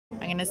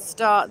going to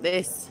start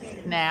this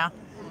now.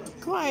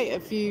 Quite a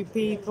few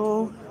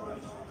people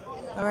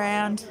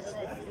around.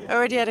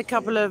 Already had a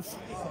couple of,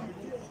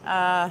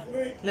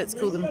 let's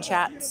call them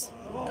chats,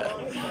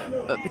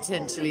 but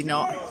potentially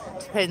not.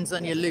 Depends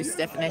on your loose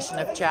definition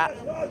of chat.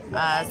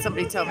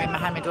 Somebody told me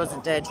Mohammed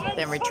wasn't dead,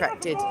 then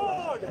retracted,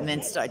 and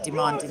then started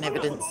demanding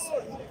evidence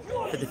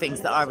for the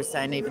things that I was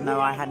saying, even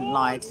though I hadn't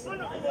lied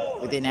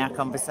within our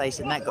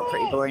conversation. That got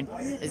pretty boring.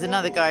 There's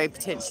another guy who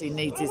potentially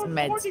needs his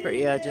meds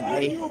pretty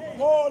urgently.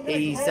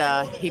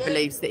 He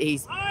believes that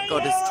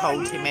God has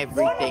told him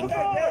everything.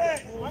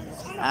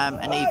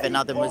 And even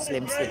other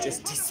Muslims were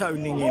just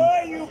disowning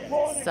him.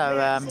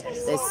 So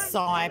there's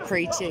Sai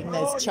preaching,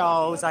 there's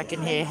Charles. I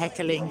can hear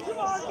heckling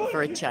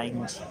for a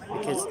change,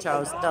 because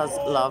Charles does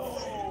love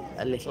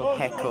a little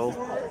heckle.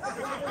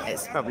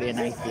 It's probably an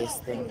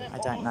atheist thing, I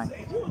don't know.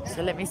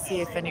 So let me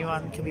see if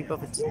anyone can be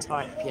bothered to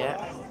type yet.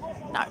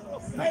 No,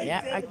 not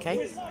yet.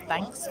 Okay,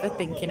 thanks for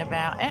thinking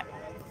about it.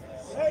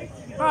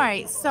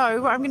 Right,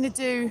 so what I'm going to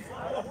do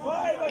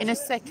in a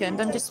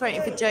second, I'm just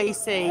waiting for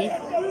JC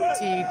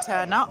to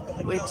turn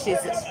up, which is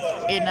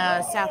in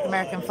South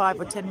America in 5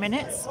 or 10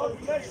 minutes.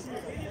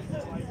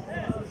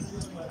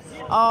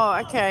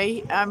 Oh,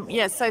 okay.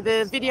 Yeah, so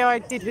the video I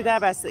did with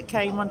Abbas that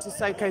came onto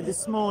Soko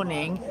this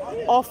morning,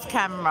 off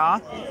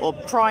camera, or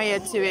prior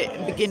to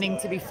it beginning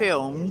to be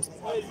filmed,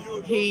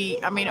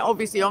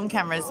 obviously on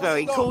camera as well,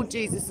 he called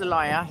Jesus a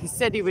liar. He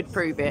said he would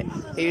prove it.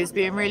 He was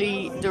being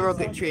really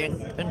derogatory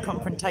and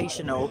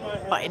confrontational,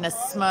 but in a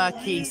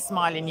smirky,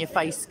 smile in your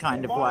face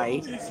kind of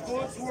way.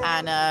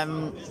 And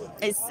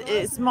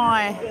it's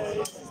my...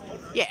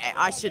 Yeah,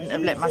 I shouldn't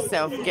have let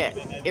myself get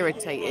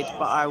irritated,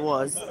 but I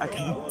was. I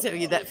can tell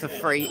you that for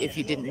free if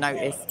you didn't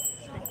notice.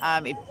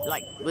 It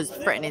was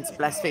threatening to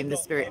blaspheme the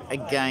Spirit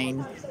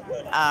again,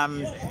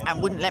 and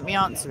wouldn't let me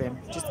answer him.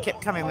 Just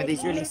kept coming with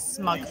these really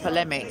smug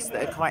polemics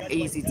that are quite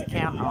easy to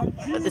counter.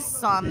 But the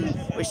sun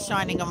was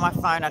shining on my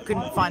phone. I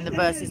couldn't find the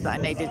verses that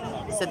I needed,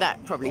 so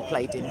that probably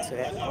played into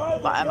it.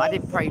 But I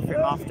did pray for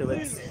him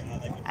afterwards.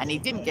 And he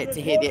didn't get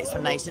to hear the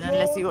explanation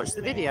unless he watched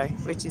the video,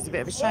 which is a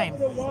bit of a shame.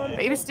 But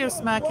he was still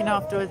smirking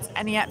afterwards,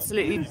 and he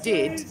absolutely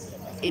did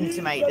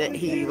intimate that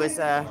he was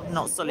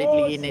not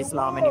solidly in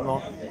Islam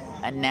anymore,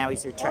 and now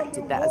he's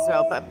retracted that as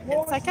well. But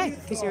it's okay,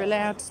 because you're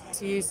allowed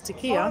to use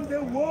taqiyya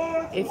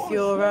if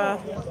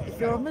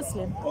you're a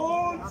Muslim.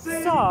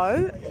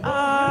 So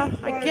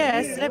I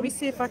guess let me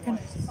see if I can.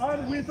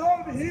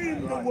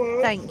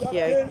 Thank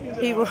you.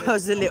 He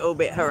was a little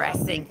bit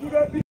harassing.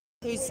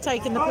 Who's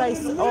taken the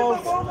place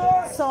of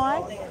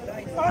Sai.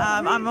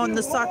 I'm on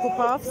the cycle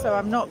path, so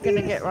I'm not going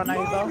to get run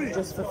over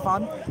just for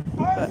fun.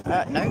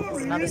 But no, it's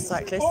another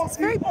cyclist. It's a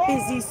very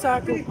busy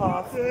cycle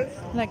path.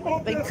 Like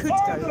they could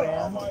go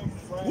round.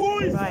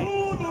 Right.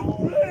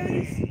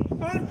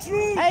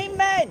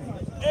 Amen.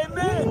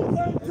 Amen.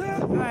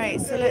 Right,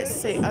 so let's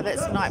see. Oh,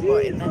 that's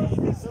Nightbot in there.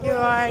 You're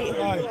right.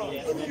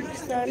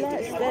 So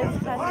there's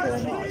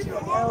Patrick,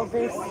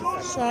 Elvis,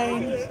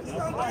 Shane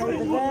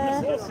over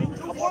there.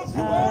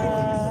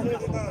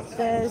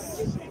 There's,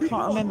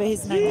 can't remember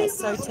his name. That's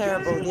so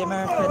terrible. The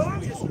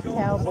American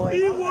cowboy. I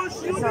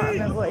can't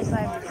remember what his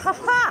name.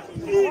 Haha!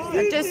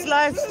 I'm just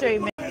live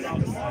streaming.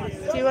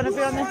 Do you want to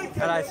be on there?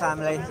 Hello,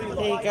 family.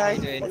 There you go.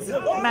 It's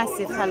a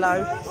massive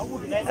hello.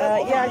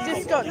 Yeah, I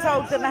just got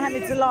told that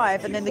Mohammed's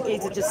alive, and then the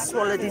geezer just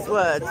swallowed his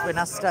words when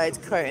I started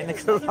quoting the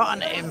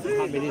Quran at him.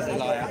 Mohammed is a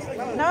liar.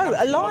 No,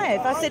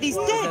 alive. I said he's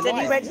dead, and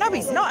he went, no,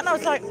 he's not. And I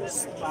was like,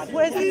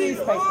 where's the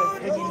newspapers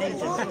when you need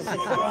them? The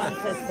Quran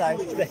says so.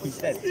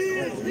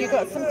 You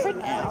got some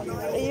printouts,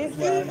 are you?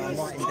 I'm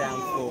writing down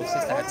for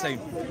Sister Hatoum.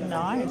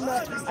 Nice.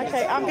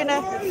 Okay, I'm going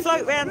to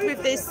float round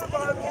with this.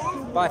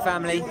 Bye,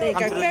 family. There you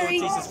go.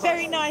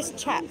 Very nice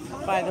chap,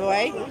 by the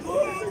way.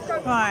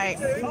 Right.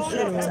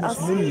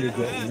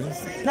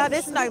 No,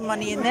 there's no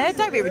money in there.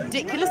 Don't be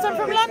ridiculous. I'm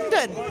from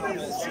London. I'm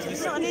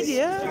not an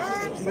idiot.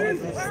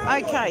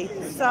 Okay,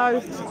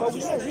 so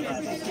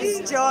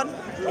it's John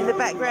in the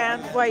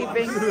background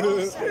waving.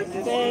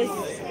 There's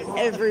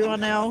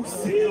everyone else.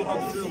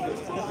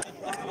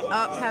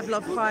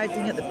 Pavlov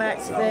hiding at the back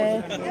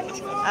there.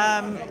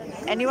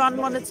 Anyone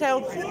want to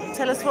tell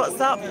us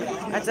what's up?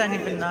 I don't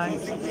even know.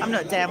 I'm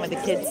not down with the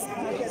kids.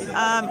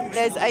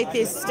 There's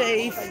Atheist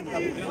Steve,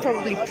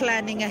 probably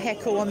planning a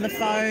heckle on the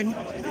phone.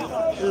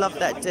 Love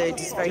that dude.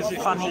 He's a very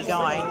funny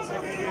guy.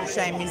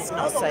 Shame he's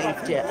not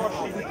saved yet.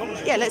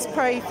 Yeah, let's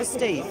pray for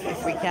Steve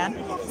if we can.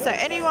 So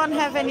anyone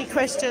have any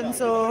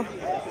questions or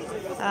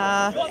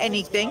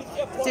anything,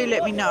 do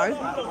let me know,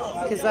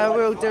 because I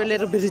will do a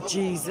little bit of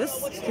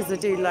Jesus, because I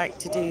do like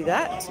to do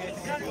that.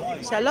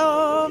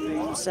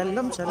 Shalom,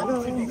 shalom,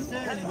 shalom.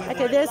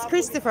 Okay, there's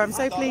Christopher. I'm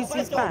so pleased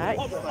he's back.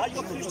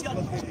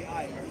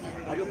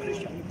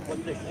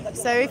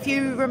 So if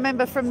you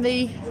remember from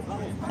I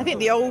think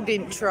the old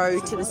intro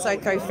to the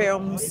Soko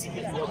films,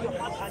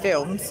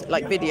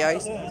 like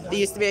videos, there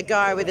used to be a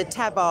guy with a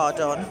tabard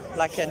on,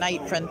 like an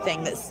apron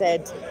thing that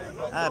said,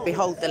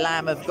 Behold the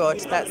Lamb of God.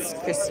 That's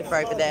Christopher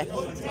over there.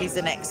 He's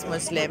an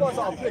ex-Muslim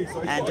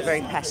and a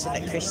very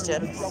passionate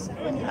Christian.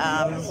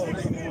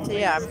 So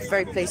yeah, I'm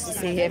very pleased to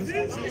see him.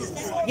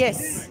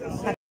 Yes.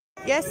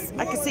 Yes,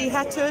 I can see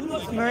Hatton,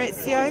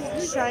 Maurizio,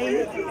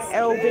 Shane,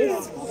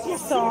 Elvis,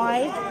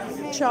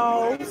 Cy,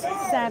 Charles,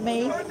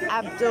 Sammy,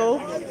 Abdul.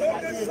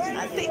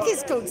 I think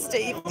he's called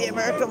Steve, the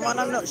American one,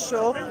 I'm not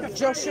sure.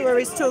 Joshua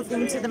is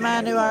talking to the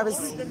man who I was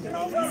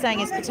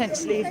saying is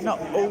potentially, if not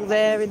all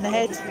there in the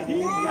head.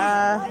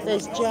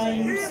 There's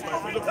James,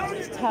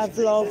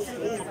 Pavlov,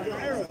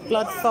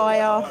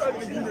 Bloodfire.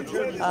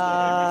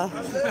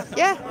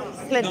 Yeah,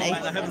 plenty.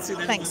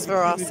 Thanks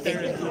for asking.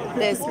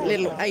 There's a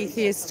little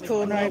atheist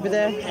corner over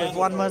there with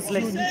one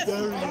Muslim.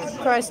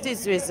 Christ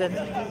is risen.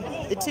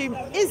 The tomb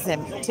is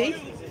empty,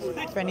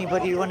 for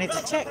anybody who wanted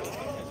to check.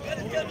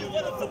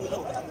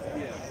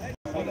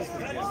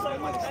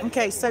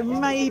 Okay, so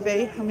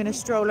maybe I'm going to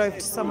stroll over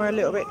to somewhere a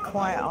little bit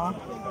quieter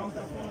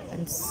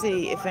and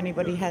see if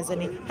anybody has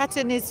any.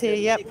 Hatton is here,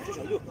 yep.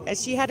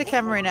 She had a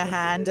camera in her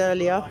hand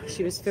earlier.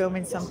 She was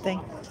filming something.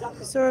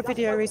 I saw a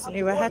video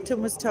recently where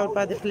Hatton was told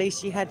by the police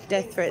she had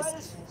death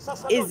threats.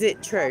 Is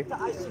it true?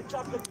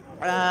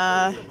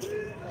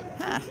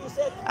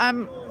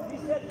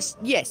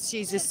 Yes,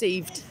 she's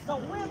received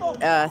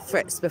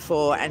threats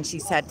before, and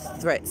she's had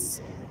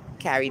threats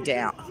carried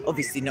out.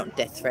 Obviously not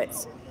death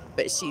threats,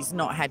 but she's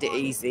not had it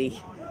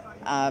easy.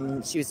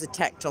 She was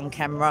attacked on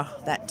camera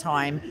that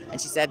time, and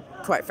she said,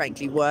 quite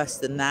frankly, worse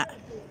than that.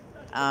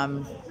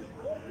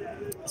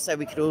 So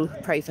we could all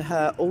pray for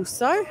her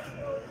also.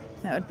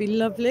 That would be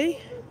lovely.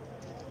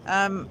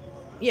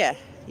 Yeah,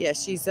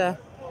 she's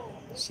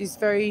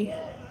very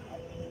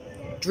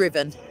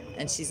driven,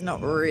 and she's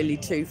not really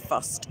too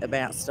fussed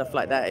about stuff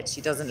like that.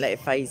 She doesn't let it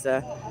faze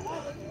her.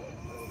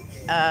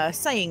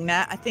 Saying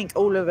that, I think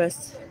all of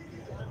us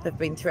have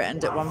been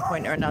threatened at one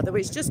point or another,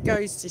 which just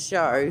goes to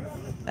show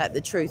that the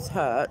truth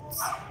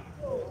hurts.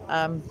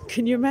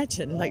 Can you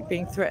imagine, like,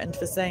 being threatened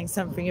for saying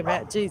something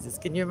about Jesus?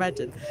 Can you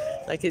imagine?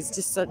 Like, it's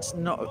just such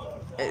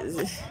not...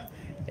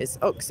 It's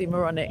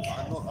oxymoronic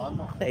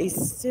that he's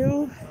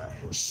still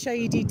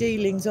shady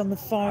dealings on the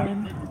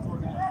phone,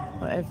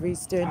 whatever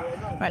he's doing.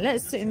 Right,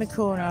 let's sit in the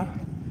corner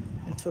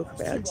and talk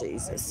about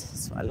Jesus.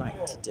 That's what I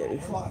like to do.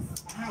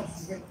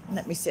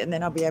 Let me sit, and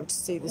then I'll be able to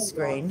see the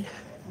screen.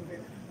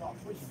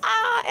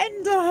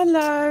 Enda,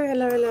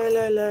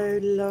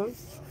 hello, love.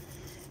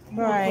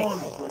 Right,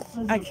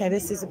 okay,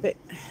 this is a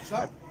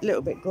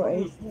little bit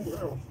grotty,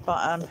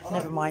 but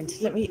never mind.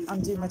 Let me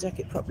undo my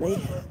jacket properly,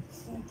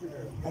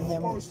 and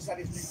then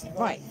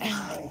right.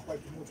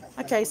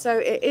 Okay, so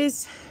it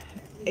is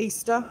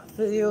Easter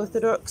for the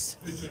Orthodox,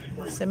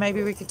 so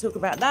maybe we could talk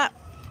about that,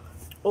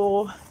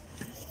 or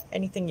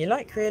anything you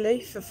like,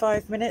 really, for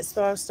 5 minutes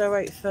whilst I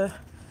wait for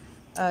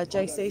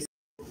JC.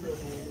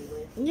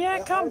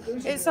 Yeah, come.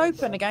 It's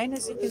open again,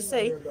 as you can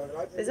see.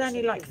 There's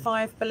only like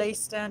 5 police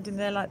standing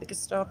there like the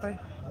Gestapo,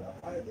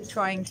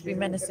 trying to be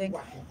menacing,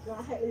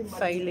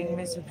 failing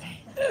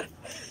miserably.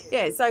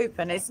 Yeah, it's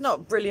open. It's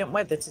not brilliant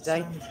weather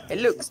today. It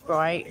looks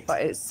bright,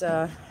 but it's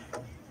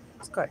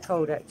quite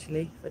cold,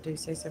 actually, if I do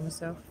say so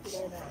myself.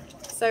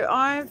 So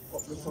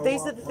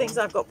these are the things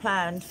I've got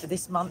planned for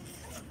this month.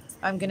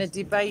 I'm going to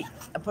debate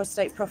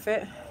apostate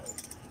prophet.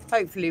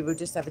 Hopefully we'll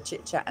just have a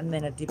chit chat and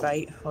then a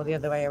debate, or the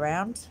other way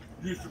around.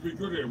 Used to be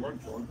good here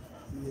once, one.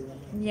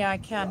 Yeah, I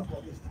can.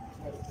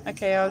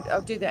 Okay,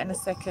 I'll do that in a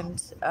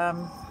second.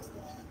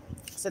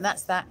 So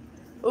that's that.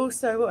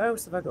 Also, what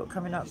else have I got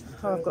coming up?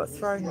 Oh, I've got a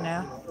throne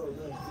now.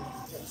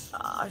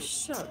 Ah,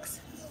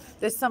 shucks.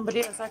 There's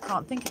somebody else I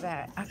can't think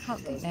about. I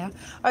can't think now.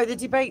 Oh, the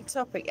debate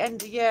topic.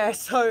 Yeah,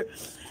 so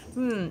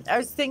I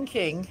was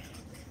thinking,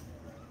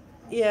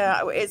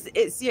 yeah,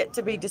 it's yet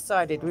to be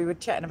decided. We were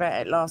chatting about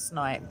it last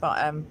night, but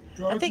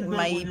I think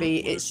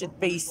maybe it should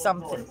be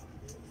something.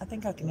 I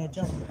think I can hear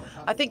John.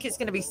 I think it's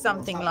going to be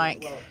something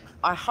like,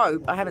 I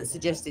hope, I haven't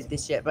suggested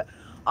this yet, but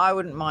I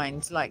wouldn't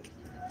mind, like,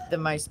 the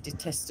most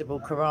detestable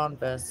Quran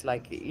verse,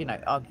 like, you know,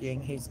 arguing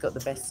who's got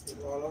the best,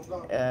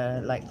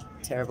 like,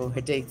 terrible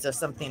hadiths or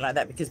something like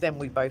that, because then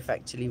we both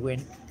actually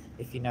win,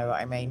 if you know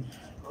what I mean.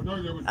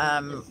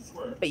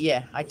 But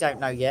yeah, I don't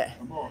know yet.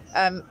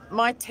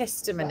 My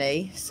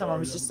testimony, someone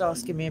was just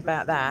asking me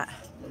about that.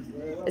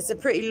 It's a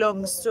pretty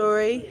long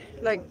story,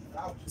 like,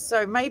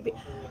 so maybe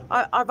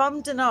I've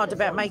ummed and ahed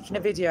about making a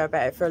video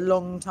about it for a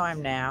long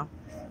time now,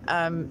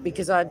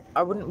 because I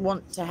wouldn't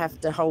want to have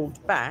to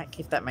hold back,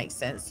 if that makes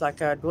sense.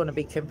 Like, I'd want to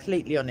be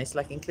completely honest,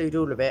 like include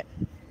all of it.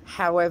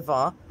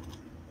 However,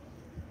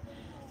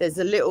 there's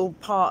a little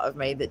part of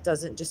me that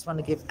doesn't just want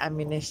to give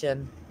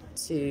ammunition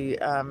to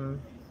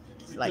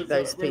like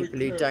those people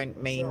who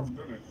don't mean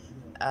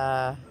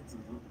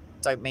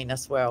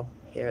us well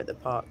here at the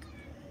park.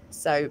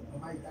 So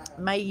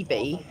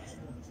maybe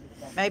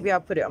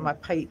I'll put it on my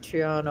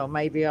Patreon, or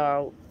maybe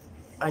I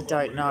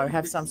don't know,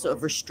 have some sort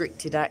of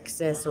restricted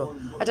access, or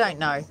I don't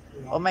know,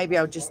 or maybe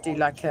I'll just do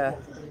like a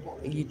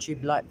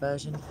YouTube light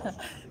version.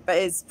 But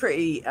it's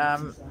pretty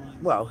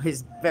well,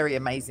 it's very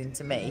amazing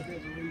to me.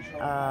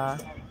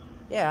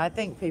 Yeah, I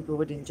think people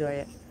would enjoy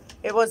it.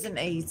 It wasn't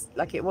easy,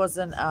 like it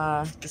wasn't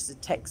just a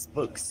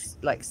textbook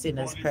like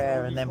sinner's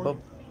prayer and then Bob.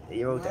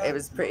 It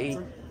was pretty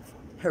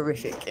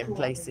horrific in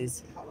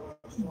places.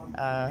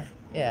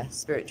 Yeah,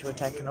 spiritual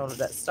attack and all of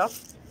that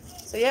stuff.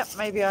 So yeah,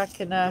 maybe I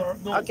can.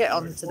 I'll get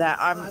on to that.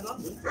 I'm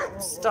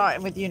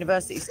starting with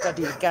university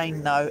study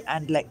again though,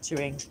 and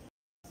lecturing.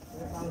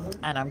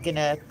 And I'm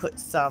gonna put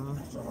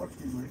some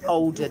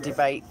older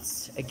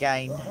debates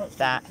again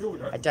that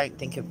I don't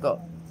think have got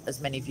as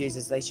many views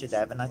as they should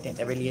have, and I think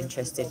they're really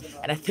interesting.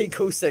 And I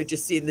think also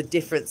just seeing the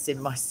difference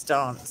in my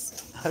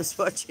stance. I was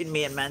watching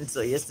me and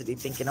Mansell yesterday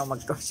thinking, oh my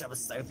gosh, I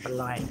was so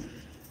polite.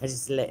 I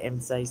just let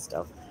him say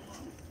stuff.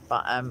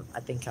 But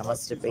I think I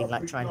must have been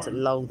like trying to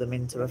lull them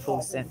into a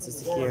false sense of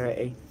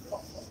security.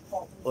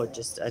 Or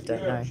just, I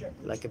don't know,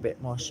 like a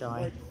bit more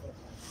shy.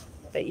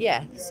 But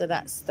yeah, so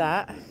that's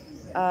that.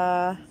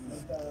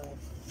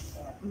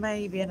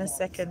 Maybe in a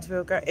second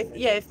we'll go.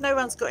 If no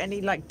one's got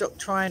any like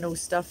doctrinal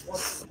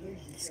stuff,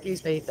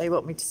 excuse me, they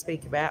want me to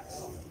speak about,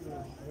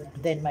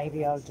 then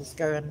maybe I'll just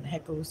go and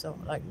heckle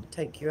something, like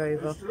take you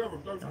over,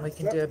 and we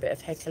can do a bit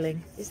of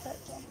heckling. Is that?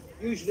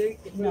 Usually,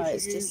 No,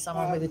 it's just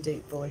someone with a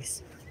deep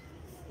voice.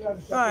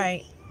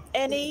 Right.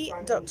 Any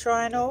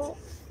doctrinal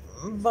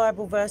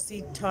Bible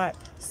versey type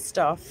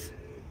stuff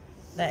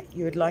that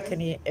you would like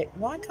any?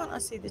 Why can't I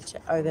see the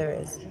chat? Oh, there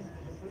it is.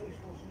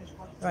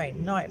 Right,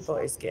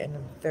 Nightbot is getting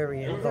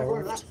very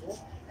involved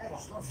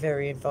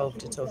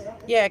at all.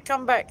 Yeah,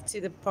 come back to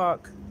the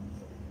park,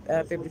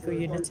 Biblical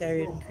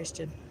Unitarian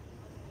Christian,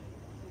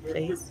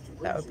 please.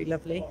 That would be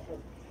lovely.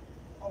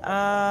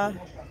 Right,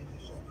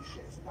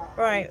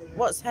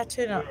 what's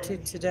Hatun up to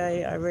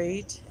today? I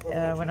read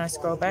when I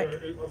scroll back.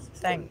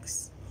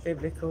 Thanks,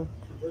 Biblical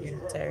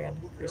Unitarian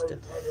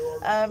Christian.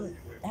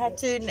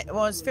 Hatun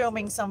was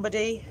filming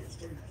somebody,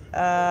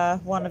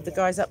 one of the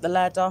guys up the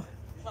ladder.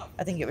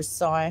 I think it was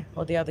Sai,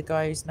 or the other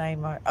guy whose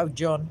name,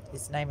 John,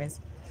 his name is.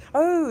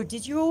 Oh,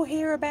 did you all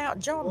hear about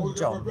John,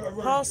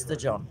 Pastor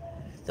John,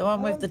 the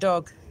one with the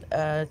dog,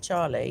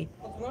 Charlie?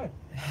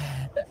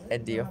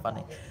 Andy, you're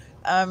funny.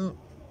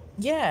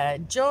 Yeah,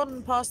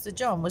 Pastor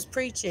John was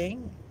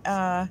preaching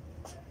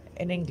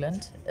in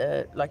England,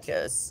 like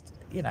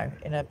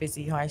in a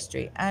busy high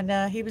street,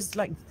 and he was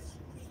like,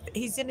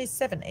 he's in his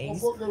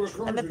 70s,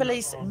 and the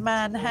police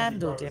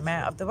manhandled him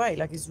out of the way,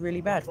 like it's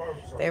really bad.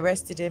 They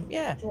arrested him,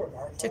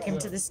 took him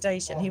to the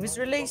station. He was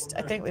released,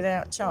 I think,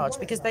 without charge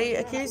because they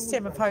accused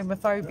him of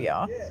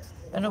homophobia,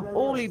 and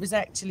all he was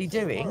actually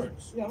doing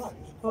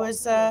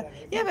was, but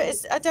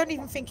I don't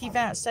even think he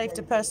vouchsafed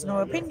a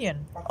personal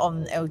opinion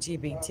on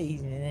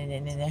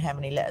LGBT, how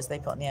many letters they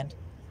put on the end.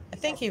 I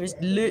think he was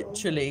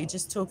literally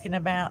just talking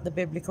about the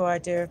biblical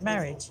idea of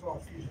marriage.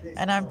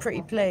 And I'm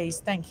pretty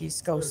pleased. Thank you,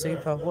 Skull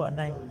Super. What a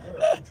name.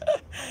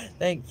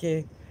 Thank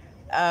you.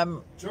 I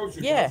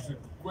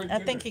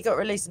think he got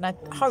released, and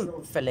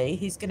hopefully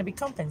he's going to be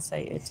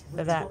compensated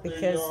for that,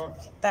 because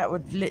that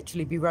would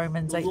literally be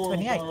Romans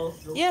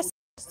 8:28. Yes,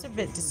 it's a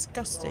bit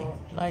disgusting.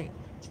 Like,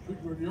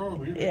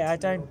 yeah, I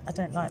don't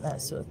like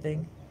that sort of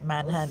thing.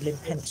 Manhandling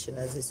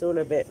pensioners. It's all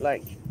a bit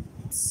like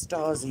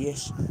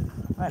Stasi-ish.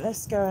 Right,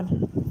 let's go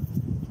and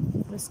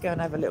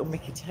have a little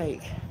Mickey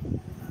take.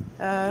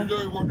 you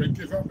don't want to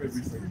give up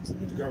everything to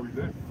go in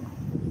there.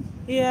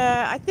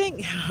 Yeah, I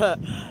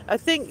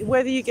think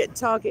whether you get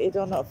targeted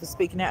or not for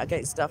speaking out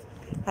against stuff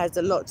has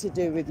a lot to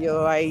do with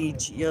your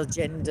age, your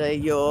gender,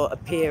 your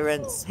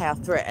appearance, how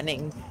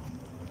threatening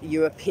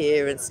you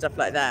appear and stuff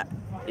like that.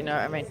 You know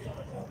what I mean?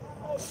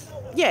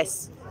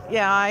 Yes.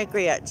 Yeah, I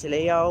agree,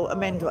 actually. I'll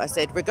amend what I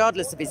said.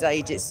 Regardless of his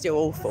age, it's still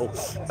awful.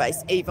 But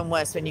it's even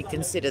worse when you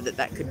consider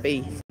that could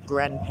be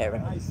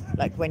grandparent.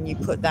 Like, when you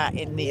put that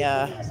in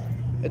the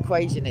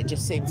equation, it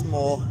just seems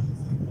more...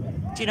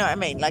 Do you know what I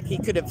mean? Like, he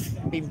could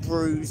have been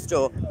bruised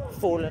or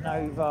fallen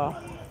over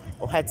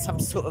or had some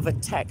sort of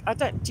attack.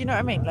 Do you know what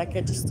I mean? Like,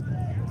 I just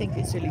think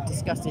it's really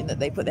disgusting that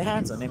they put their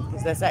hands on him,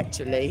 because there's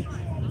actually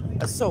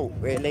assault,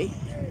 really,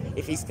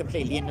 if he's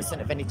completely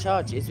innocent of any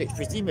charges, which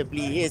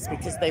presumably he is,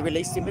 because they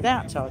released him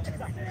without charge.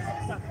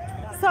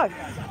 So,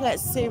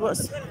 let's see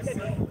what's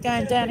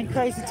going down in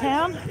Crazy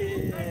Town.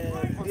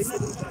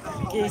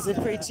 Geezer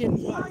preaching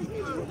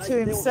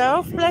to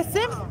himself, bless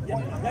him.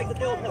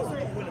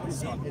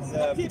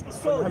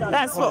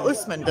 That's what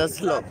Usman does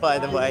a lot, by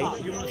the way.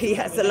 He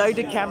has a load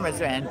of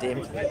cameras around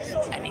him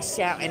and he's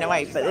shouting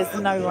away, but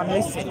there's no one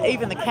listening.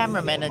 Even the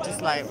cameramen are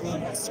just like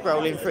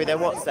scrolling through their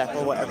WhatsApp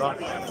or whatever.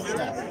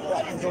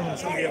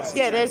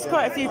 Yeah, there's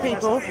quite a few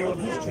people. You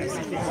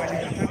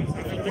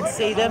can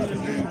see them.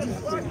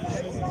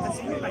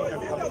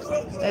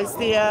 There's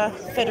the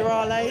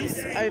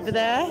federales over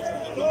there,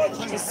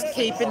 just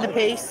keeping the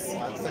peace.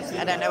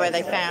 I don't know where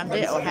they found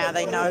it or how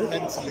they know,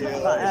 but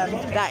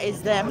that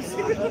is them.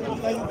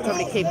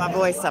 Probably keep my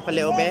voice up a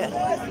little bit.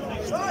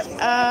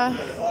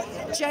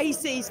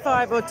 JC's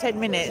 5 or 10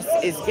 minutes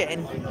is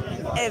getting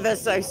ever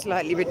so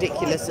slightly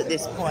ridiculous at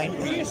this point,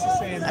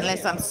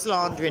 unless I'm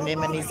slandering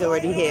him and he's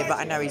already here, but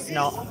I know he's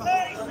not.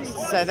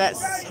 So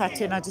that's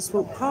Hatton I just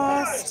walked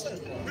past.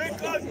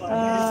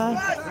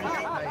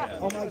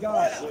 Oh my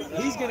gosh,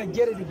 he's gonna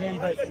get it again,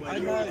 but I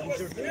know.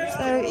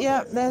 So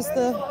yeah, there's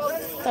the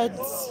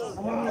feds,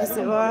 as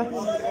it were.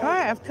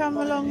 Right, I've come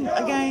along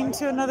again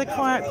to another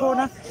quiet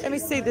corner. Let me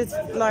see the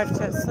live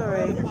chat.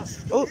 Sorry.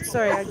 Oh,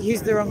 sorry, I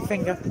used the wrong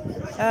finger.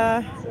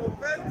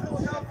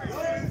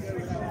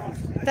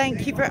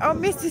 Thank you for. Oh,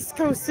 Mrs.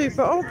 Skull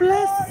Super. Oh,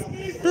 bless,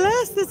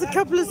 bless. There's a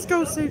couple of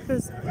Skull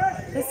Supers.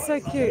 That's so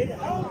cute.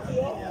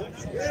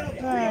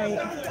 Right.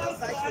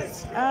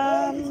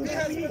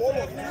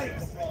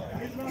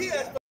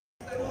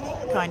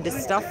 Kind of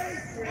stuff.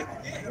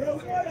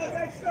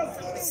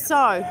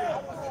 So,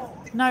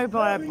 no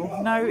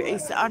Bible, no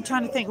Easter. I'm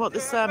trying to think what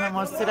the sermon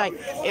was today.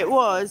 It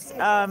was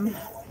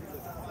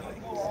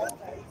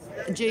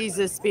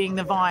Jesus being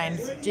the vine,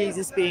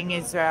 Jesus being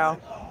Israel,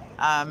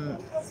 and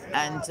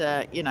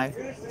you know,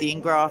 the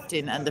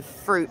engrafting and the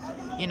fruit,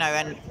 you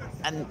know,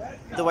 and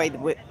the way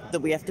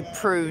that we have to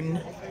prune,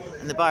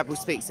 and the Bible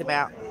speaks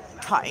about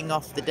cutting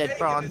off the dead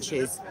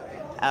branches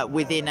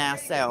within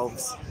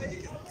ourselves.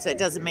 So it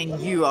doesn't mean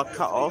you are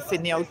cut off.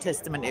 In the Old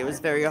Testament, it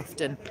was very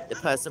often the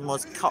person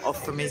was cut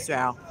off from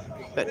Israel.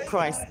 But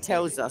Christ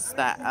tells us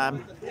that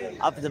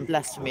other than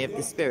blasphemy of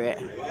the Spirit,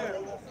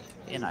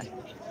 you know,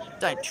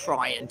 don't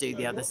try and do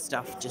the other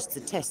stuff just to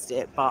test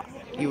it, but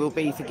you will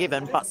be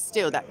forgiven. But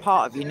still, that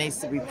part of you needs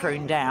to be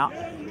pruned out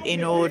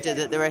in order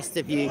that the rest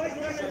of you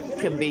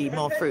can be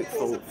more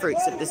fruitful,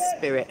 fruits of the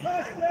Spirit,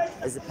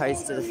 as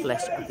opposed to the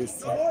flesh,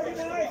 obviously.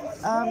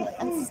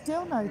 And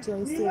still no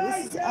JC.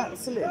 This is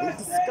absolutely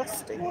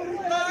disgusting.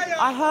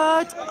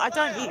 I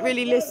don't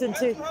really listen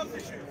to.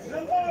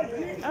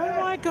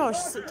 Oh my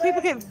gosh,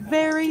 people get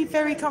very,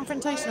 very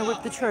confrontational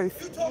with the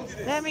truth.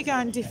 Let me go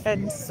and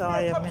defend Si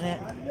a minute.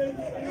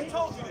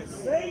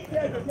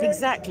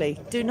 Exactly.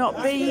 Do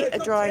not be a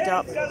dried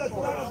up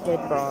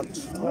dead branch.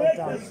 Well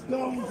done.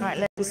 Right,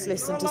 let's just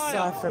listen to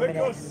Si for a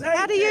minute.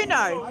 How do you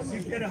know?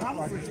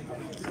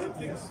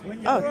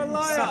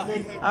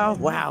 Oh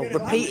wow,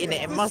 repeating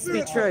it. It must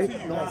be true.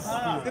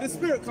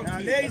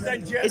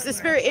 Is the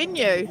Spirit in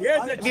you?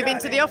 Have you been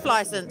to the off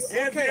license?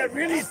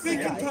 Really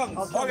speaking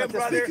tongues.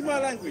 Speaking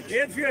my language.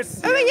 Who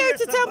are you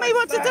to tell me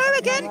what to do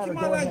again?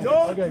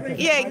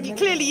 Yeah,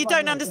 clearly you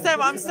don't understand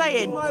what I'm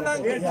saying.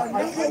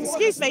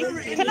 Excuse me,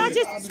 did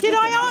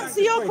I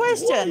answer your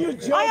question?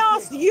 I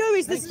asked you,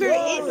 is the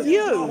Spirit in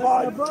you?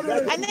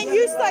 And then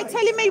you started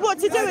telling me what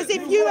to do as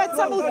if you had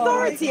some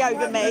authority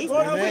over me,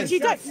 which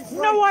you don't.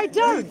 No, I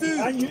don't.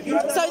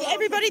 So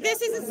everybody, this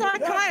is a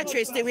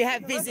psychiatrist that we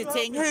have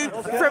visiting who,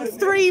 from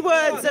 3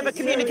 words of a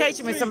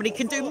communication with somebody,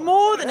 can do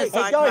more than a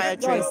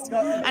psychiatrist.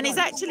 And is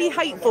actually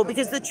hateful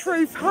because the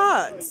truth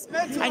hurts.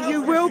 And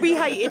you will be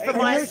hated for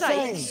my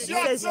sake,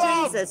 says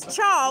Jesus.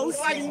 Charles.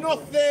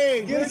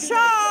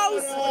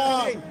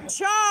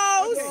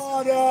 Charles.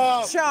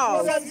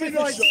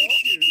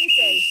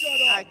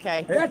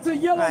 Okay. That's a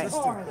yellow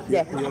card.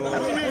 Yeah.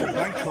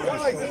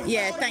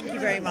 Yeah, thank you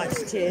very much.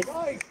 Cheers.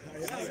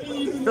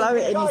 Blow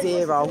it in his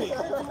ear roll.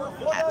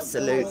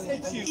 Absolute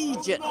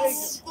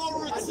idiots.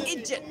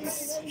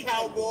 Idiots.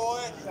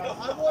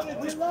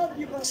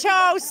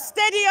 Charles,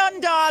 steady on,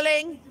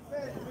 darling.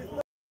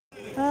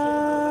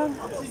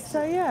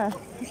 So yeah,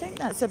 I think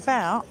that's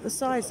about the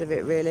size of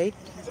it, really.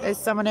 There's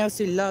someone else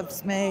who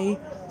loves me,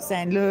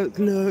 saying, look,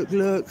 look,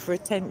 look, for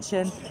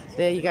attention.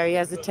 There you go, he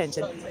has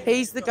attention.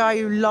 He's the guy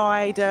who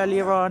lied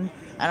earlier on,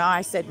 and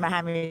I said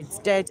Mohammed's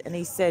dead, and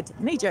he said,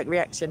 knee-jerk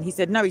reaction, he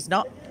said, no, he's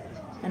not.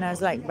 And I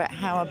was like, but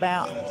how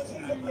about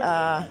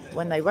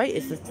when they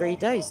waited for 3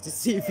 days to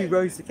see if he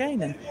rose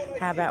again? And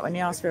how about when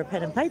he asked for a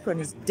pen and paper on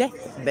his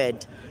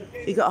deathbed?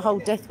 He got a whole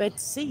deathbed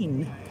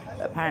scene.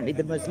 Apparently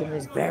the Muslim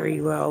is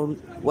very well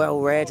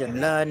read and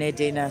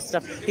learned in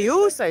stuff. He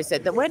also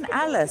said that when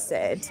Allah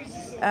said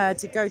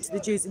to go to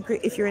the Jews and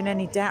if you're in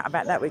any doubt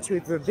about that which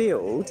we've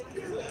revealed,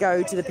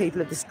 go to the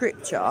people of the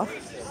scripture,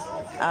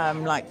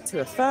 like to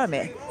affirm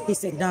it. He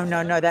said, no,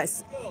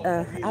 that's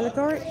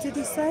allegoric, did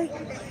he say?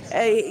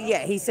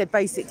 Yeah, he said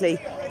basically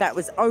that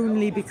was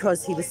only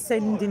because he was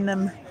sending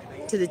them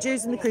to the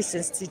Jews and the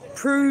Christians to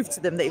prove to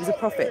them that he was a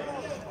prophet.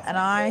 And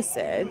I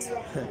said,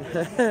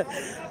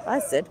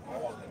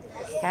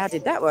 how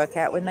did that work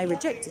out when they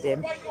rejected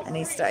him? And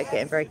he started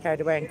getting very carried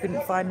away and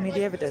couldn't find any of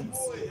the evidence.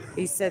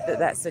 He said that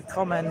that's a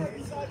common,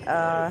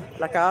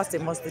 like I asked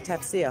him, what's the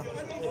tafsir?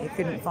 He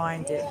couldn't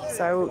find it.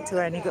 So I walked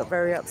away and he got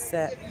very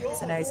upset.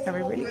 So now he's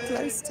coming really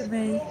close to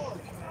me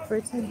for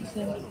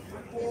attention.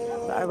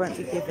 But I won't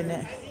be giving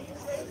it.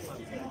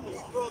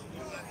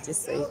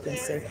 Just so you can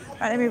see.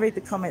 Right, let me read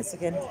the comments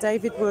again.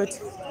 David Wood.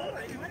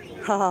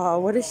 Oh,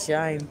 what a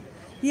shame.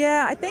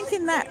 Yeah, I think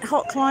in that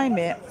hot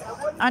climate,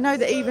 I know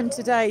that even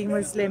today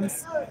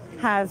Muslims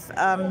have,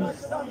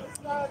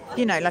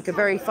 you know, like a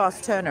very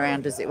fast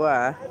turnaround, as it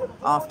were,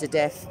 after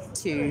death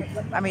to,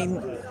 I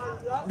mean,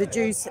 the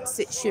Jews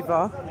sit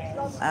Shiva,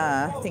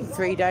 I think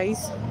 3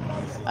 days.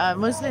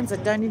 Muslims, I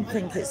don't even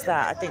think it's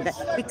that. I think that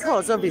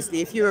because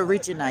obviously if you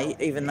originate,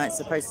 even though it's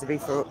supposed to be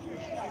for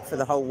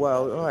the whole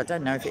world, I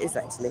don't know if it is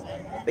actually,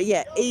 but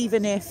yeah,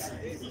 even if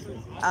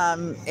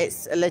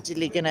it's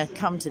allegedly going to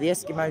come to the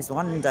Eskimos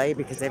one day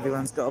because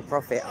everyone's got a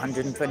profit,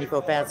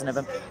 124,000 of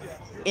them.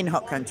 In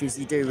hot countries,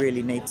 you do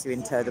really need to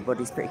inter the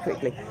bodies pretty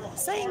quickly.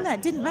 Saying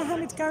that, didn't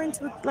Muhammad go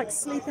into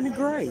sleep in a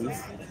grave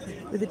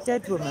with a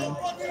dead woman?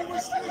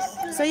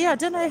 So yeah, I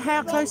don't know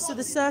how close to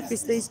the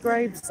surface these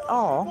graves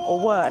are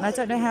or were, and I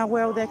don't know how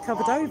well they're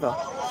covered over.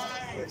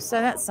 So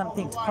that's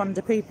something to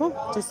ponder, people,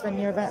 just when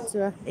you're about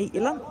to eat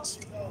your lunch.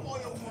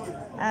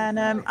 And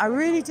I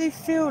really do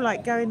feel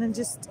like going and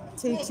just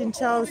teaching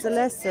Charles a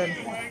lesson,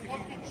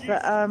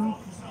 but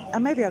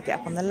and maybe I'll get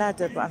up on the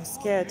ladder, but I'm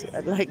scared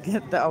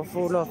that I'll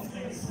fall off.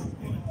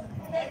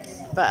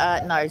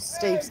 But no,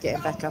 Steve's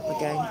getting back up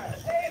again.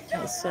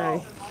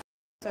 So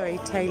sorry,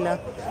 Taylor.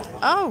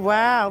 Oh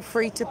wow,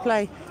 free to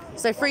play.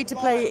 So free to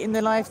play in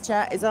the live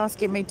chat is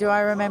asking me, do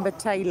I remember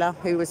Taylor,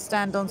 who was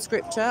Stand on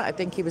Scripture? I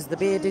think he was the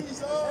bearded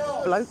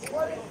bloke.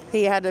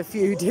 He had a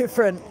few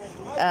different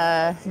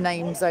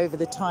names over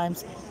the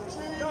times.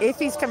 If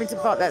he's coming to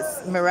Park,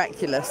 that's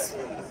miraculous.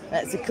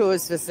 That's a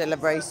cause for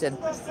celebration,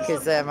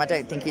 because I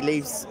don't think he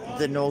leaves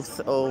the north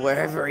or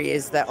wherever he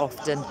is that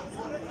often.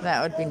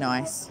 That would be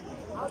nice.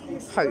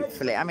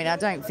 Hopefully. I mean, I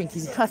think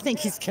he's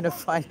going to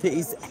find that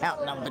he's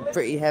outnumbered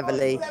pretty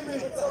heavily.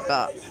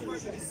 But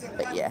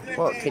yeah,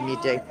 what can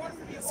you do?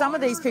 Some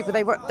of these people,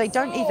 they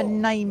don't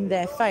even name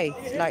their faith.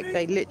 Like,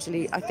 they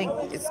literally, I think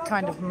it's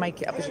kind of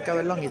make it up as you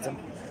go alongism.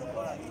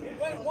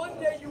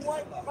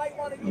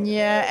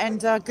 Yeah, and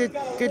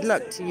good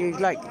luck to you.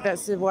 Like,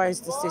 that's a wise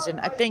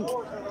decision. I think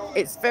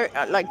it's very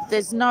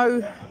there's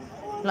no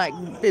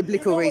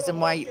biblical reason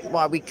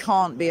why we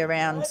can't be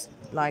around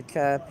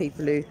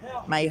people who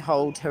may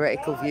hold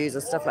heretical views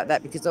or stuff like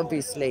that, because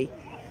obviously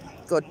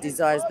God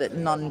desires that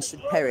none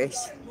should perish.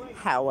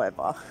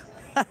 However,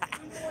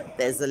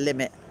 there's a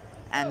limit,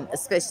 and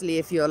especially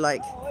if you're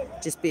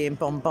just being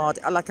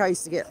bombarded. I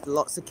used to get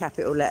lots of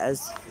capital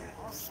letters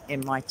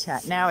in my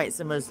chat. Now it's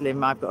a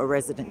Muslim, I've got a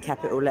resident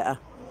capital letter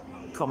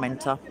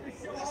commenter.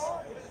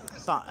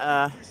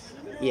 But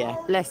yeah,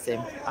 bless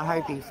him. I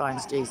hope he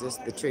finds Jesus,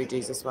 the true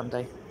Jesus, one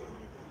day.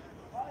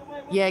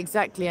 Yeah,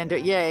 exactly. And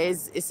yeah,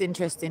 it's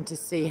interesting to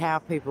see how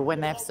people,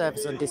 when they have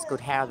service on Discord,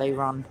 how they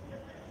run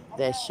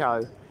their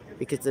show,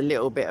 because a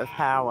little bit of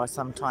power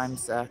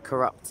sometimes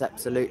corrupts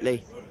absolutely,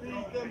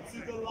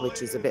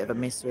 which is a bit of a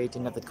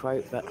misreading of the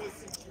quote, but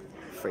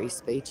free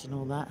speech and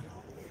all that.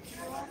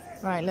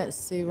 Right, let's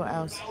see what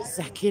else.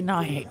 Zakir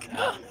Naik.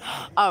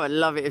 I would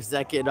love it if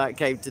Zakir Naik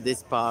came to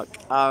this park.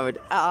 I would,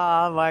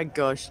 oh my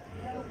gosh.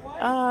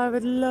 I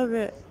would love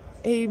it.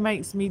 He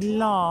makes me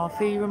laugh.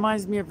 He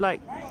reminds me of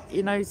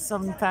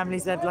some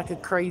families have a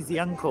crazy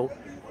uncle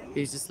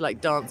who's just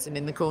dancing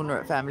in the corner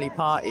at family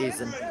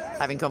parties and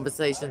having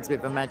conversations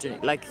with imaginary.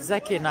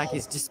 Zakir Naik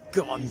is just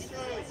gone.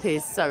 He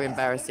is so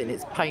embarrassing.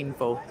 It's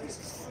painful.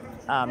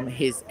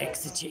 His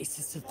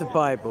exegesis of the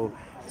Bible.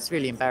 It's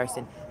really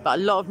embarrassing. But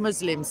a lot of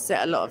Muslims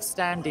set a lot of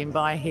standing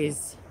by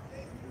his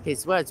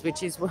words,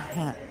 which is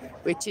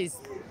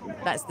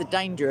that's the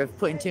danger of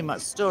putting too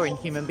much store in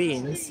human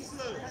beings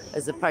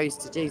as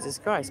opposed to Jesus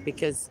Christ,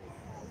 because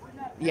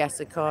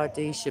Yasser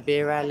Qadi,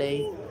 Shabir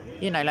Ali,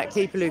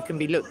 people who can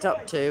be looked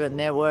up to and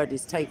their word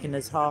is taken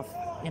as half,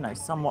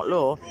 somewhat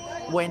law,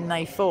 when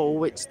they fall,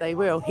 which they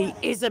will. He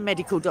is a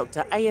medical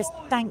doctor. AS,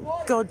 thank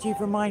God you've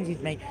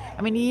reminded me.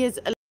 I mean, he is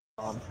a...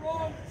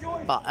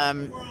 But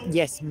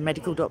yes,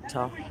 medical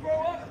doctor.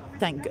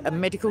 A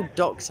medical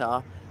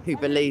doctor who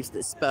believes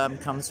that sperm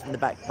comes from the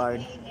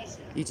backbone.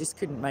 You just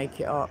couldn't make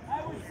it up.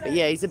 But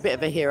yeah, he's a bit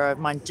of a hero of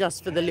mine,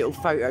 just for the little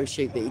photo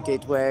shoot that he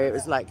did where it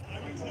was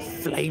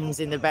flames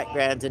in the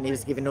background and he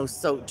was giving all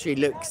sultry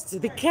looks to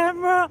the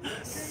camera.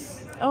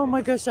 Oh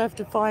my gosh, I have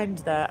to find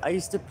that. I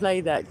used to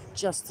play that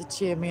just to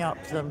cheer me up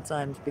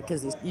sometimes,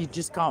 because you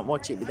just can't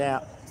watch it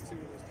without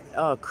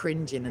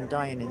cringing and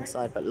dying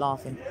inside, but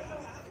laughing.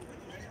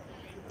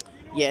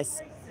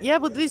 Yes. Yeah,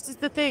 well, this is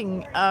the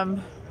thing.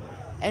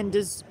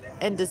 Ender's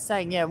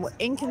saying, yeah,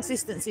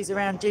 inconsistencies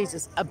around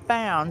Jesus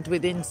abound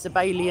within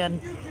Sabellian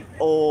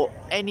or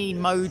any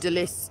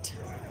modalist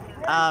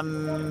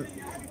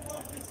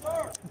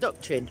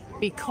doctrine,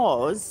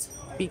 because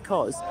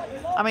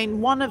I mean,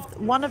 one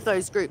of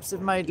those groups of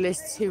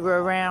modalists who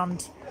were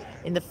around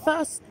in the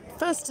first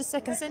to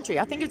second century,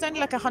 I think it was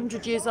only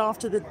 100 years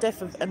after the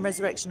death and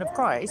resurrection of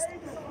Christ,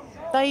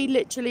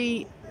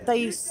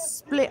 they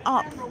split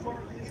up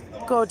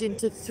God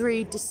into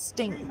three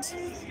distinct,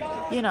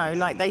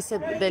 they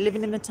said that they're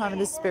living in the time of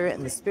the Spirit,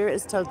 and the Spirit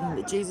has told them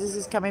that Jesus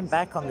is coming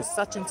back on the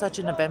such and such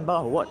a November,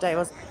 or what day it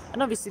was,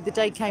 and obviously the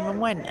day came and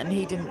went and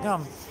he didn't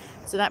come,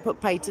 so that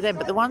put pay to them.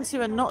 But the ones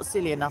who are not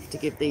silly enough to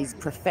give these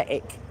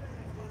prophetic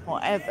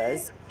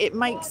whatevers, it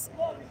makes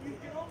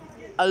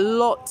a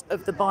lot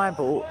of the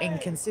Bible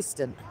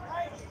inconsistent.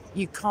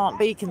 You can't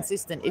be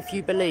consistent if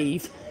you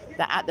believe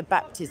that at the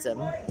baptism,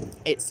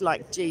 it's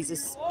like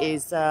Jesus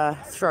is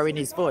throwing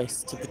his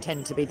voice to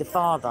pretend to be the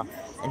Father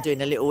and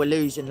doing a little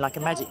illusion, like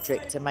a magic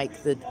trick, to make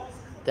the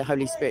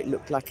Holy Spirit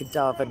look like a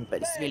dove,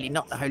 but it's really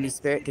not the Holy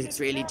Spirit because it's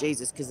really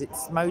Jesus, because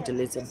it's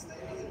modalism.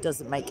 It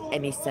doesn't make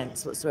any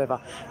sense whatsoever.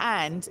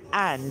 And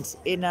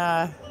in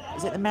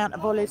is it the Mount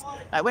of Olives?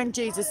 Like when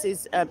Jesus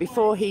is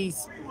before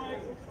he's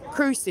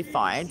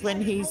crucified,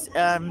 when he's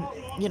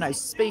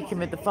speaking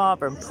with the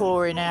Father and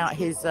pouring out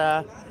his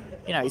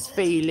his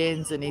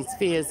feelings and his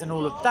fears and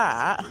all of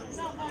that,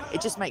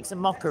 it just makes a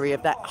mockery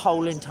of that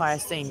whole entire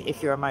scene.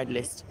 If you're a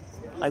modalist,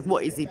 like,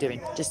 what is he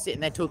doing? Just sitting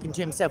there talking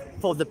to himself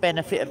for the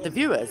benefit of the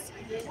viewers.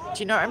 Do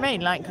you know what I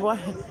mean? Like, what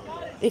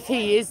if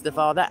he is the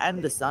Father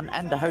and the Son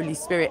and the Holy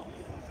Spirit?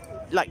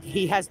 Like,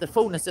 he has the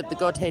fullness of the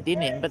Godhead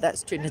in him, but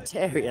that's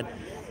Trinitarian.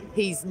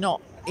 He's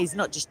not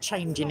just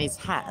changing his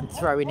hat and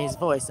throwing his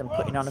voice and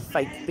putting on a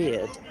fake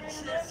beard.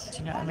 Do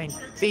you know what I mean?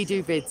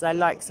 Vidu Vids, I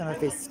like some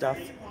of his stuff.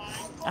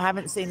 I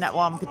haven't seen that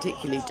one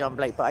particularly, John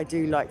Blake, but I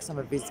do like some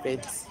of his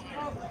vids.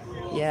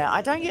 Yeah,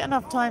 I don't get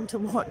enough time to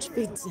watch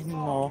vids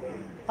anymore.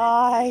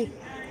 I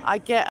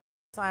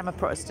am a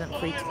Protestant,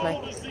 free to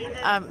play.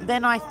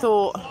 Then I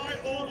thought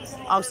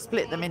I'll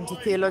split them into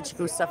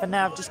theological stuff, and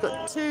now I've just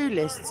got 2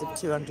 lists of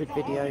 200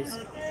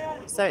 videos.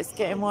 So it's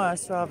getting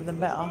worse rather than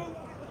better.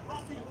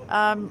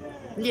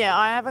 Yeah,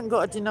 I haven't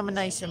got a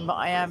denomination, but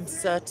I am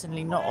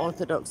certainly not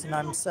Orthodox, and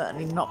I'm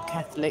certainly not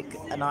Catholic,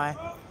 and I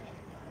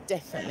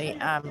definitely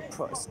am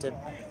Protestant.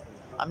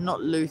 I'm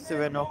not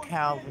Lutheran or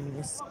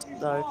Calvinist,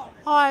 though.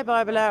 Hi,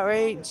 Bible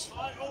Outreach.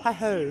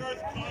 Hi-ho.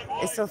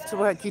 It's off to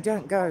work, you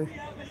don't go.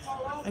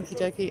 Okie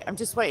dokie. I'm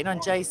just waiting on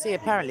JC.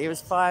 Apparently it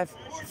was 5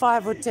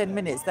 or 10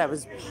 minutes. That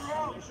was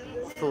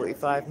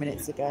 45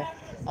 minutes ago.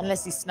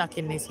 Unless he snuck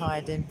in his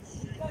hiding.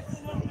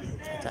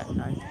 I don't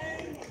know.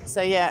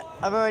 So yeah,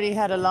 I've already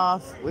had a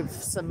laugh with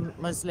some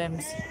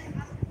Muslims.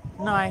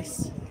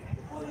 Nice.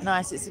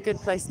 It's a good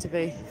place to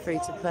be, free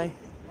to play.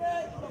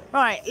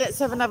 Right, let's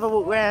have another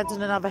walk round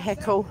and another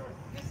heckle.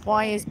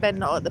 Why is Ben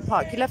not at the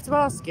park? You'll have to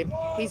ask him.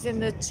 He's in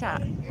the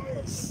chat.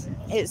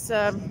 It's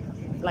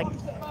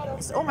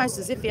it's almost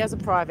as if he has a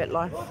private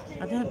life.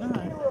 I don't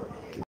know.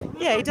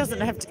 Yeah, he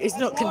doesn't have to. He's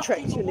not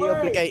contractually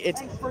obligated.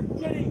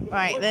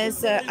 Right,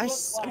 there's.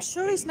 I'm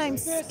sure his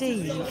name's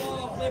Steve.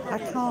 I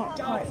can't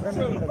quite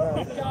remember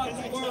though.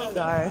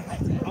 So.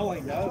 Oh, I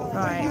know.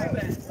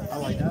 Right.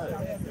 Oh, I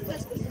know.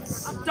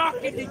 I'm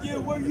talking to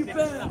you. Where you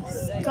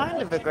been?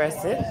 Kind of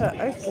aggressive, but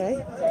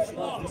okay.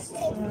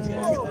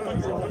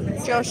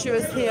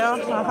 Joshua's here.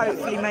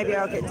 Hopefully, maybe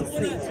I'll get to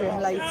speak to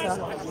him later.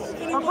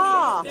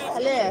 Aha!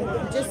 Hello.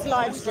 I'm just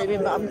live streaming,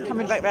 but I'm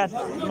coming back round.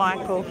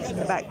 Michael in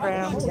the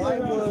background.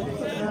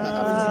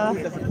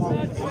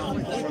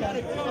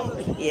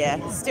 Yeah,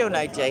 still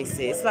no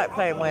JC. It's like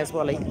playing Where's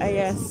Wally?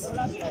 AS,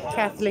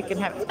 Catholic and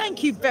happy.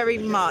 Thank you very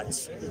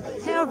much.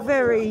 How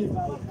very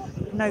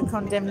no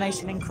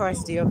condemnation in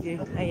Christy of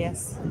you.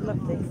 AS,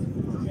 lovely.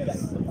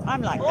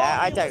 I'm like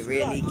that. I don't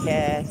really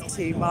care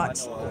too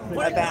much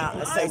about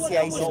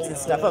associations and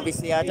stuff.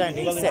 Obviously, I don't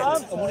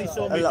accept a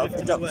lot of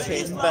the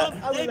doctrine, but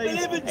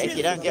if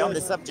you don't get on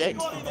the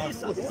subject,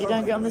 you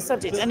don't get on the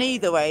subject. And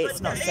either way,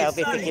 it's not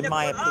salvific in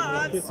my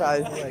opinion.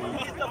 So,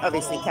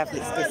 obviously,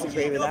 Catholics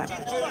disagree with that.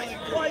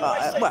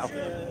 But, well,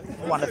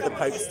 one of the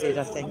popes did,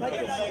 I think.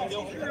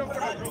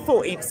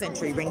 14th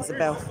century rings a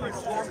bell.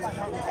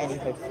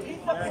 Anywho.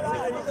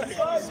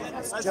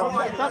 John.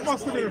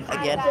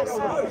 Again.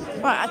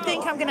 Right, I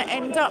think I'm going to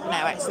end up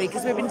now, actually,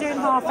 because we've been doing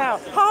half hour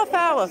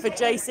for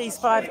JC's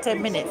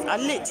 5-10 minutes. I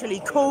literally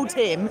called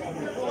him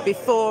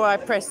before I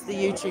pressed the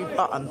YouTube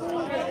button.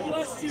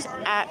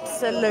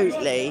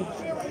 Absolutely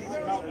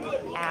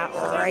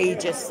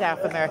outrageous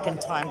South American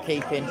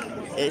timekeeping.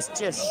 It's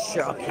just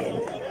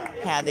shocking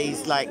how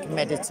these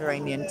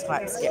Mediterranean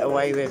types get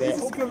away with it.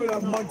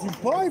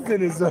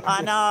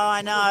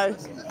 I know.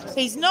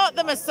 He's not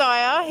the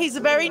Messiah. He's a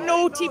very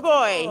naughty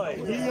boy.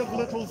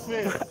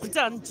 I've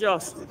done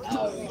Josh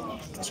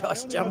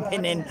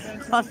jumping in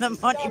on the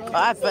Monty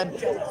Python.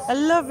 I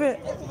love it.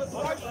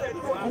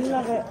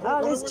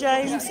 Oh, there's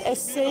James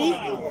SC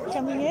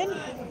coming in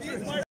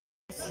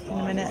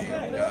a minute.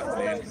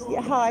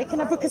 Yeah, hi,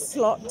 can I book a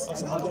slot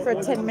for a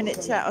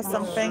 10-minute chat or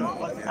something?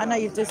 I know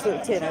you've just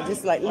walked in. I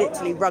just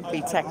literally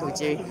rugby tackled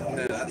you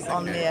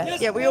on the.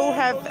 Yeah, we all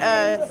have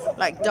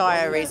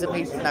diaries, and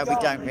we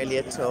don't really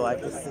at all. I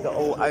just got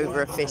all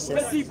over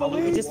officious. You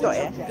just got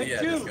here.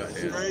 Yeah, just got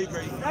here.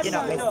 You're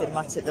not missing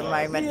much at the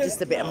moment.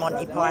 Just a bit of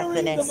Monty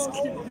Python-esque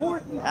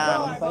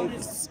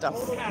stuff.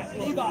 I'll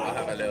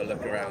have a little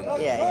look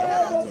around.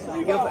 Yeah.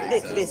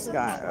 This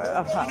guy.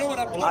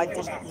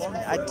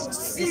 I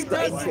just got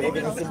got into it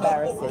and it's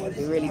embarrassing.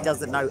 He really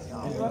doesn't know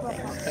anything.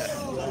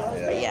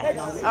 But yeah.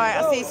 All right,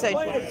 I'll see you soon.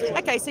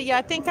 Okay, so yeah,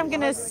 I think I'm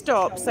going to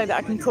stop so that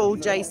I can call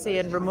JC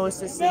and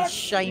remorselessly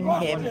shame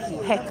him,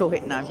 heckle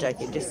him. No, I'm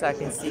joking, just so I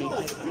can see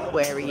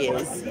where he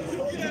is.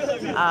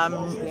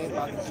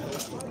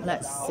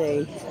 Let's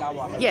see.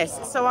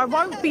 Yes, so I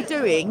won't be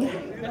doing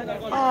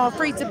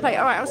free to play.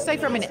 All right, I'll stay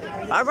for a minute.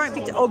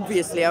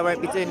 Obviously I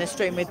won't be doing a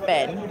stream with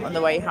Ben on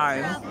the way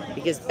home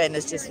because Ben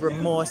has just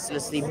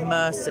remorselessly,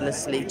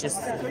 mercilessly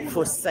just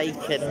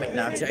forsaken me.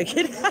 No, I'm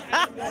joking.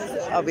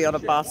 I'll be on a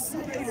bus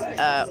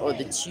or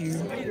the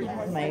tube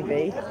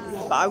maybe.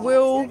 But I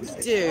will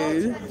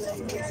do,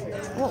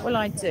 what will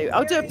I do?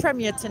 I'll do a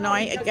premiere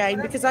tonight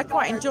again because I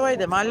quite enjoy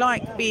them. I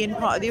like being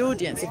part of the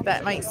audience, if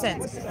that makes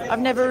sense. I've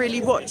never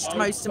really watched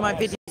most of my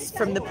videos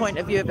from the point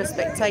of view of a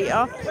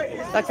spectator.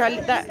 Like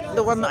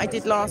the one that I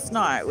did last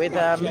night with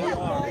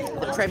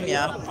the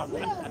premiere,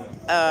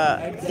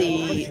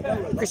 the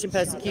Christian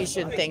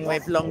persecution thing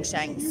with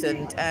Longshanks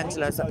and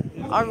Angela. So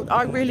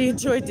I really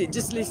enjoyed it,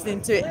 just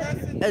listening to it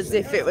as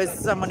if it was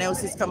someone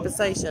else's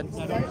conversation.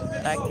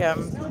 Like,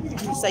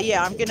 so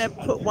yeah, I'm gonna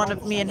put one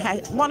of me and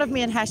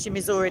Hashim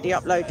is already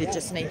uploaded,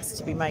 just needs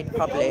to be made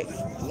public.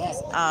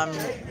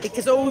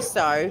 Because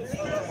also,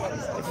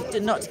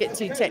 not to get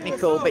too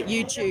technical, but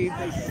YouTube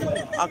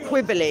are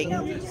quibbling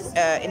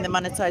in the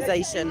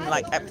monetization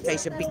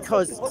application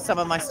because some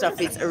of my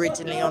stuff is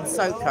originally on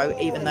Soko,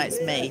 even though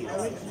it's me.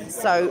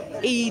 So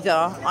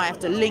either I have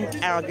to link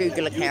our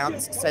Google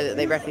accounts so that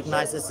they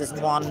recognize us as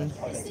one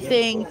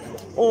thing,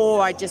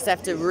 or I just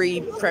have to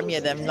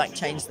re-premiere them,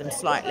 change them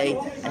slightly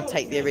and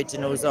take the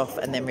originals off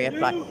and then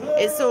reapply.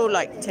 It's all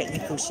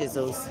technical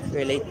shizzles,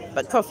 really.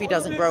 But coffee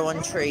doesn't grow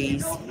on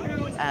trees,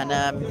 and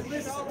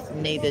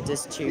neither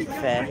does tube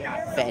fare,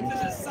 Ben.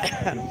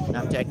 No,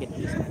 I'm joking.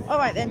 All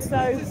right then,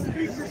 so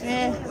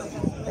yeah,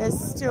 there's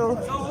still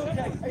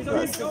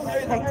lots of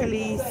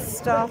heckly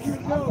stuff.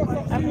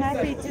 I'm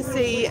happy to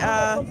see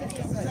a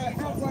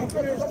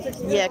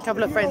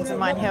couple of friends of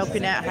mine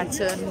helping out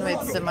Hatton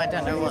with some, I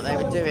don't know what they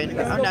were doing,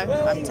 but oh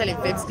no, I'm telling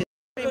fibs.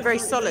 Been very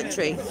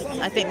solitary.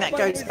 I think that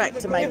goes back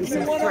to maybe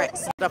some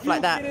threats and stuff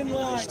like that.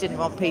 She didn't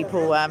want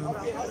people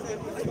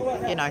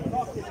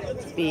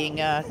being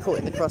caught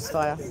in the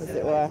crossfire, as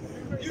it were.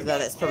 Although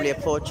that's probably a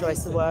poor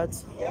choice of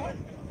words.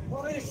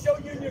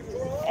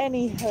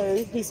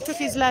 Anywho, he's took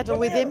his ladder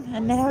with him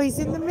and now he's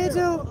in the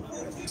middle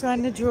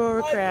trying to draw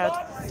a crowd.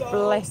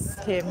 Bless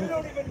him.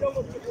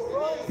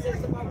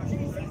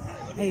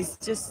 He's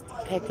just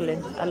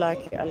heckling. I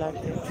like it.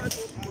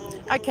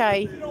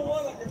 Okay,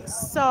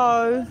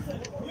 so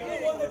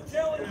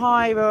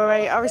hi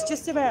Rory, I was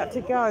just about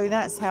to go.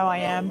 That's how I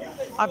am.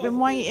 I've been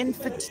waiting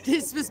for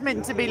this. Was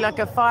meant to be like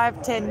a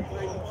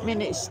 5-10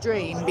 minute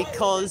stream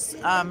because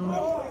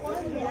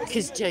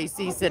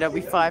JC said it'll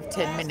be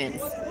 5-10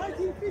 minutes,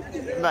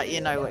 but you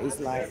know what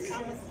he's like.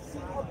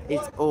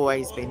 It's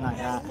always been like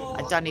that.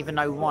 I don't even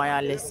know why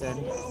I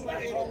listen.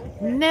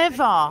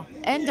 Never.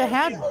 Enda,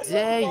 how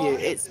dare you?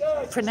 It's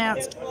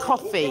pronounced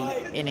coffee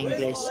in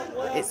English.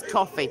 It's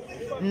coffee.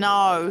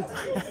 No.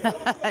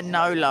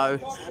 No, Lo.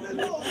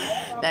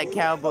 That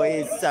cowboy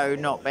is so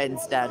not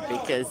Ben's dad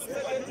because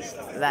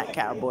that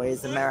cowboy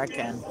is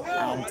American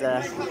and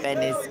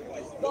Ben is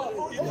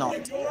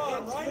not.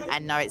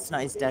 And no, it's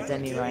not his dad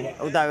anyway.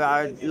 Although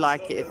I would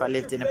like it if I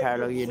lived in a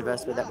parallel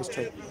universe where that was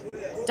true.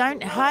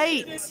 Don't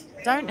hate.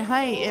 Don't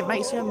hate. It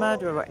makes you a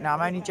murderer right now.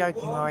 I'm only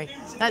joking, Rory.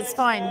 That's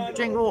fine.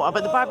 Drink water.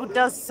 But the Bible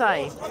does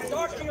say,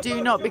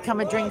 do not become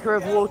a drinker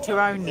of water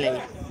only.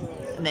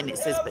 And then it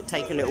says, but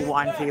take a little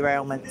wine for your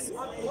ailments.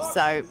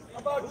 So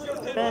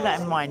bear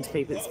that in mind,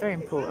 people. It's very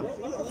important.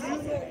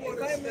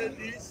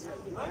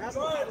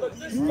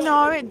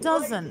 No, it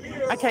doesn't.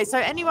 Okay, so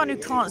anyone who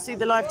can't see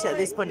the live chat at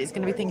this point is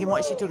going to be thinking, what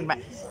is she talking about?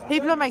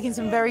 People are making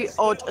some very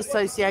odd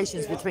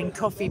associations between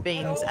coffee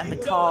beans and the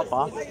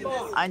Kaaba.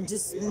 And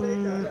just,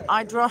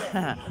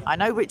 I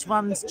know which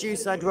one's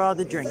juice I'd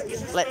rather drink.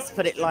 Let's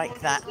put it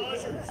like that.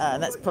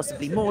 That's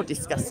possibly more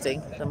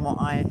disgusting than what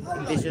I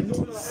envisioned.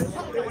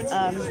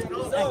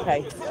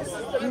 Okay.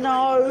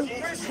 No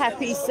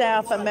happy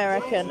South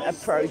American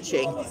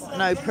approaching.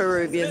 No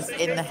Peruvians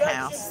in the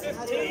house.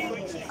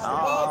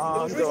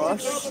 Oh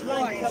gosh.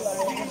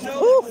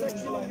 Ooh.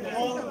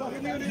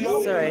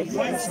 Sorry,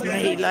 it's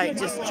me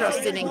just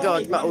trusting in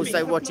God but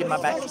also watching my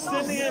back.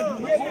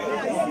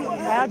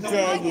 How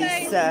dare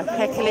you, sir,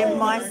 heckling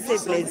my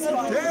siblings.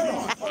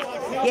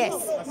 Yes.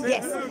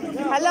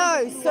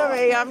 Hello,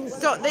 sorry,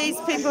 I've got these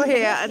people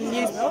here and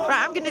you.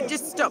 Right, I'm going to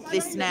just stop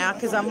this now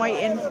because I'm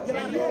waiting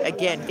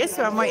again. Guess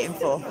who I'm waiting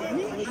for?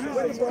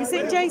 You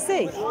seen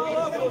JC?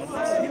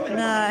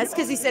 No, it's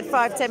because he said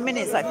 5-10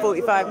 minutes,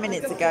 45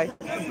 minutes ago.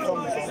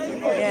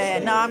 Yeah,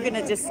 no, I'm going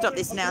to just stop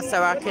this now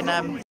so I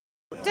can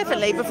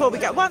definitely before we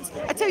go. Once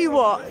I tell you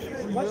what,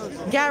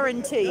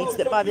 guaranteed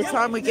that by the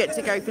time we get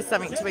to go for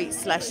something to eat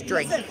 /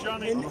 drink,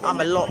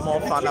 I'm a lot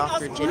more fun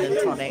after a gin and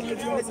tonic.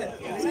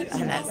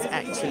 And that's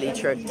actually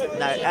true.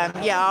 No,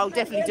 yeah, I'll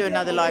definitely do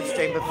another live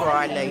stream before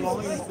I leave.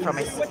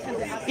 Promise.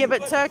 Yeah,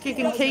 but Turkey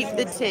can keep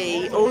the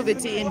tea, all the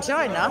tea in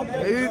China,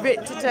 move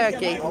it to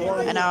Turkey,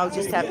 and I'll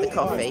just have the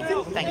coffee.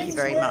 Thank you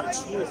very much.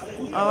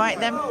 All right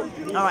then.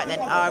 All right then.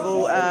 I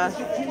will. I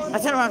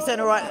don't know why I'm saying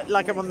all right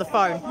like I'm on the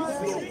phone.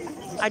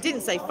 I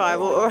didn't say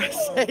firewater, I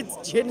said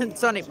gin and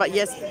tonic, but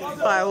yes,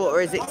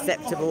 firewater is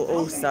acceptable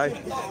also.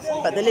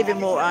 But the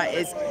living water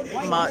is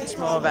much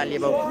more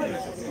valuable.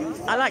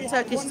 I like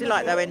Turkish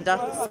delight though,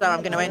 Enda, so I'm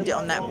going to end it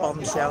on that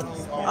bombshell.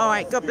 All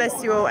right, God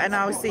bless you all, and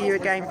I will see you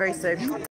again very soon.